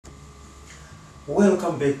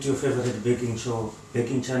Welcome back to your favorite baking show,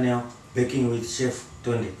 baking channel, Baking with Chef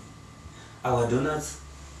Tonde. Our donuts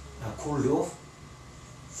are cooled off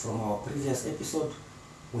from our previous episode.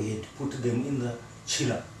 We had put them in the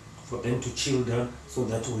chiller for them to chill down so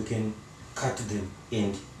that we can cut them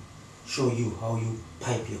and show you how you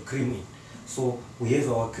pipe your cream in. So we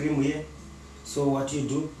have our cream here. So what you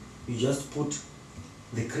do, you just put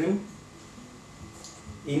the cream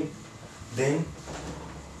in, then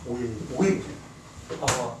we whip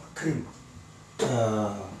our cream.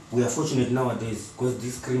 We are fortunate nowadays because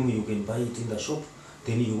this cream you can buy it in the shop,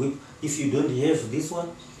 then you whip. If you don't have this one,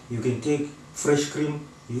 you can take fresh cream,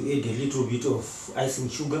 you add a little bit of icing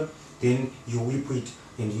sugar, then you whip it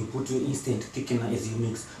and you put your instant thickener as you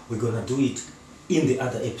mix. We're gonna do it in the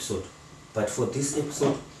other episode, but for this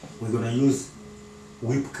episode we're gonna use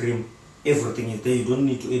whipped cream. Everything is there, you don't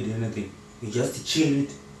need to add anything, you just chill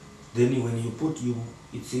it. Then when you put,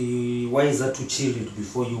 it's wiser to chill it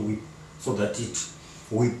before you whip, so that it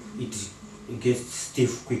gets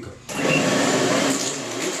stiff quicker.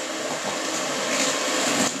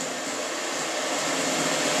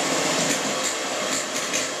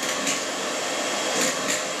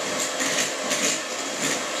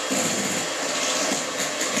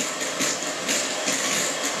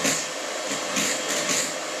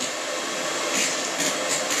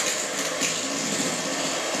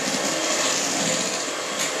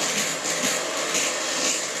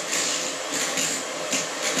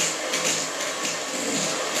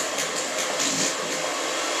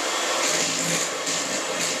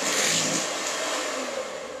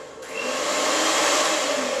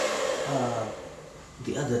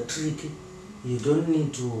 The other trick, you don't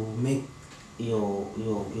need to make your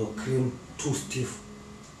cream too stiff.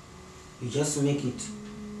 You just make it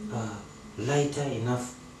lighter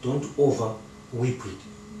enough. Don't over whip it,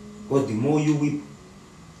 because the more you whip,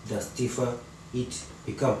 the stiffer it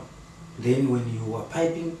becomes. Then when you are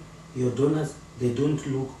piping your donuts, they don't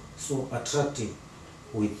look so attractive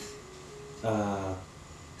with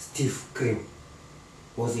stiff cream,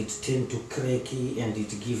 because it tends to cracky and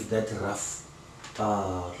it gives that rough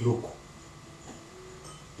look,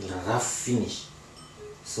 a rough finish.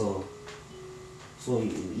 So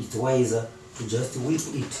it's wiser to just whip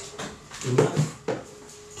it enough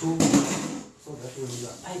so that when you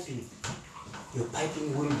are piping, your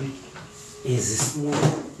piping will be as smooth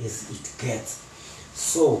as it gets.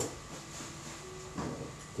 So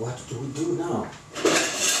what do we do now?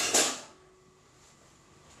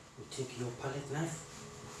 You take your palette knife.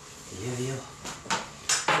 Here.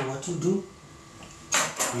 So what you do,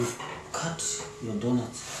 you cut your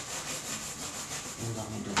donuts in the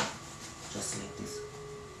middle, just like this.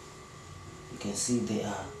 You can see they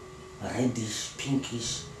are reddish,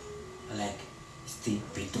 pinkish, like it's the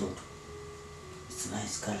beetroot. It's a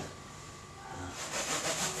nice color.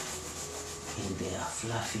 And they are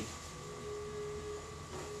fluffy.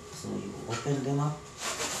 So you open them up.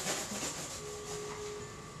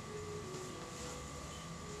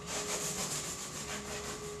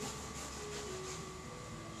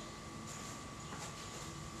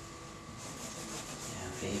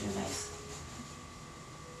 Very nice.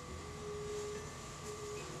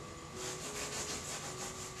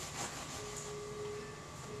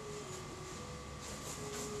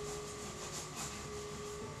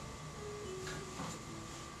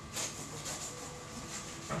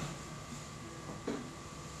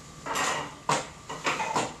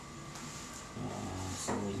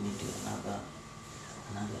 So we need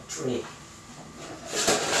another tray.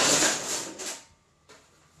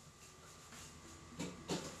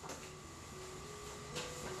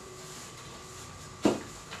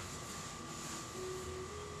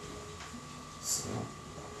 So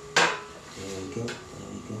there we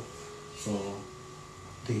go. So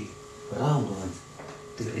the round ones,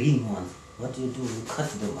 the ring ones, what you do, you cut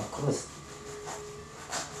them across.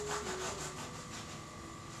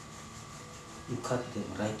 You cut them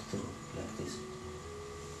right through like this.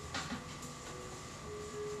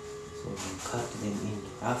 So you cut them in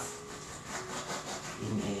half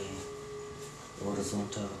in a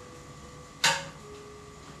horizontal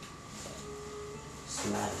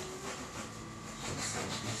slide. Just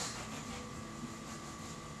like this.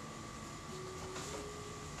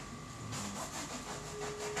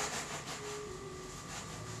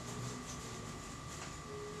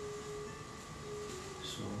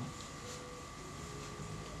 So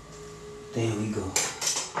there we go.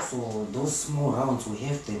 So those small rounds, we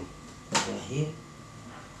have them over here.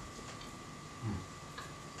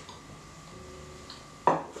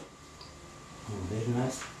 Very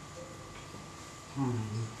nice.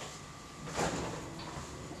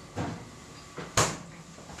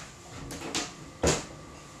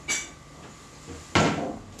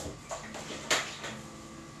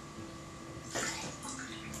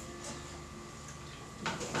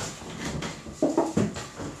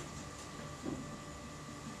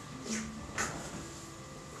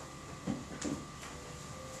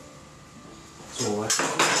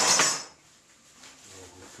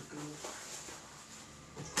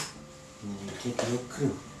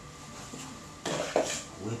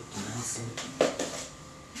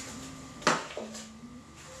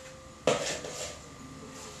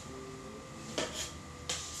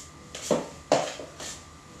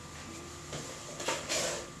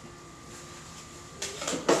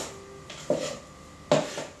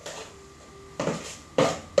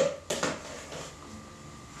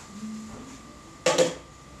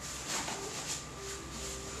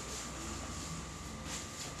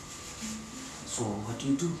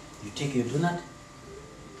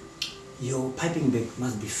 your piping bag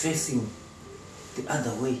must be facing the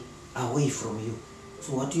other way, away from you.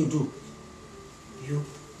 So what you do,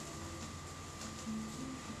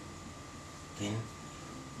 then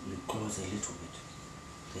you close a little bit,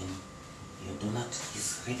 then your donut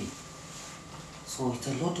is ready. So it's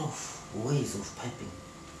a lot of ways of piping,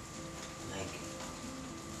 like,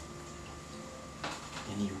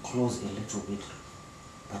 then you close a little bit,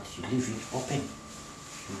 but you leave it open.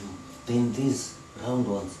 Then these round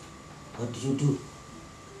ones, what do?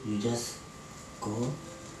 You just go,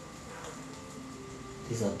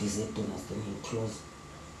 these are dessert donuts, then you close.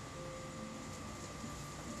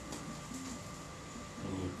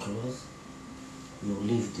 When you close, you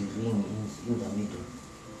leave the ring in the middle.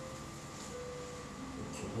 You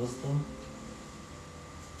close them,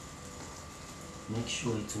 make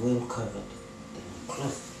sure it's well covered, then you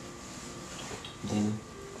close. Then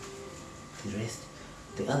the rest,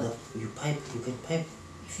 the other, you can pipe.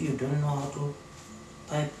 If you don't know how to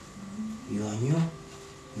pipe, you are new,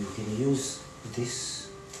 you can use this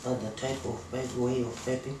other type of way of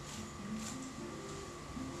piping.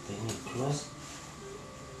 Then you close,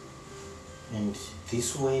 and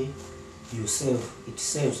this way it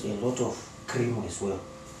saves a lot of cream as well,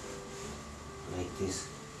 like this,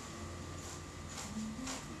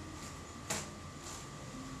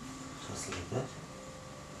 just like that.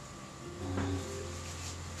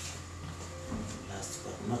 Last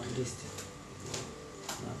but not least,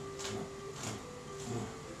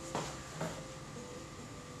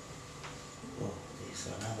 oh,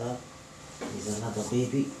 there's another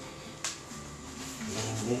baby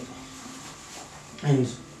laying there, and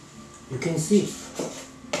you can see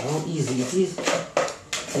how easy it is.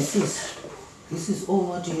 This is all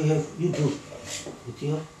what you do with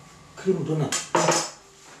your cream donut.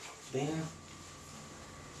 Then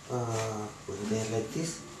when they're like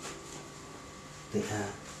this, they are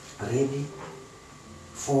ready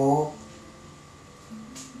for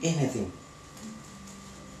anything.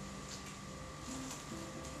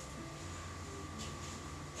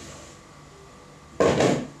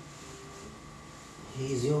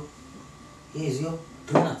 Here's your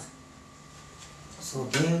donut. So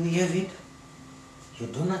there we have it. Your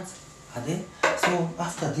donuts are there. So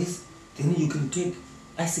after this, then you can take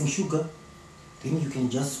icing sugar, then you can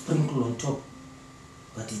just sprinkle on top,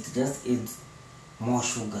 but it just adds more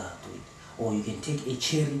sugar to it. Or you can take a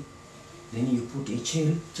cherry, then you put a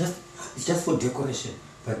cherry, it's just for decoration,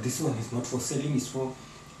 but this one is not for selling, it's for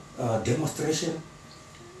demonstration.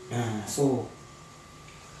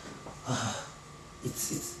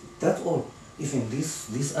 It's that's all. Even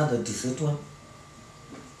this other dessert one,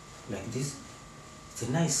 like this, it's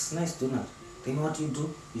a nice donut. Then what you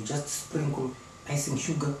do, you just sprinkle icing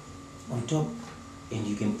sugar on top, and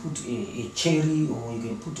you can put a cherry, or you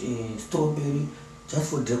can put a strawberry,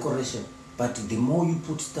 just for decoration. But the more you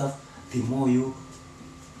put stuff, the more you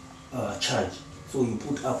charge. So you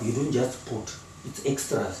put up, you don't just put, it's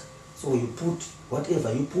extras. So you put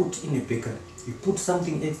whatever you put in a bakery, you put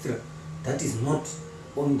something extra that is not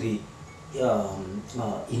on the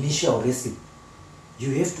initial recipe.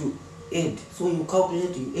 You have to add. So you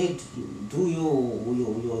calculate, you add, you do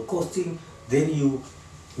your costing, then you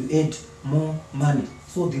add more money.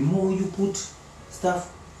 So the more you put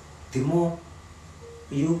stuff, the more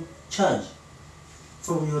you charge.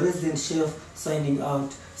 From your resident chef signing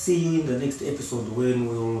out. See you in the next episode, when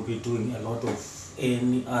we will be doing a lot of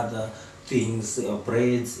any other things,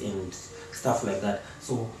 breads and stuff like that.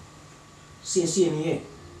 So see you here.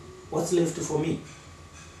 What's left for me?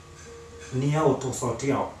 Niao to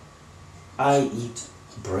saltiao. I eat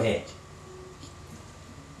bread.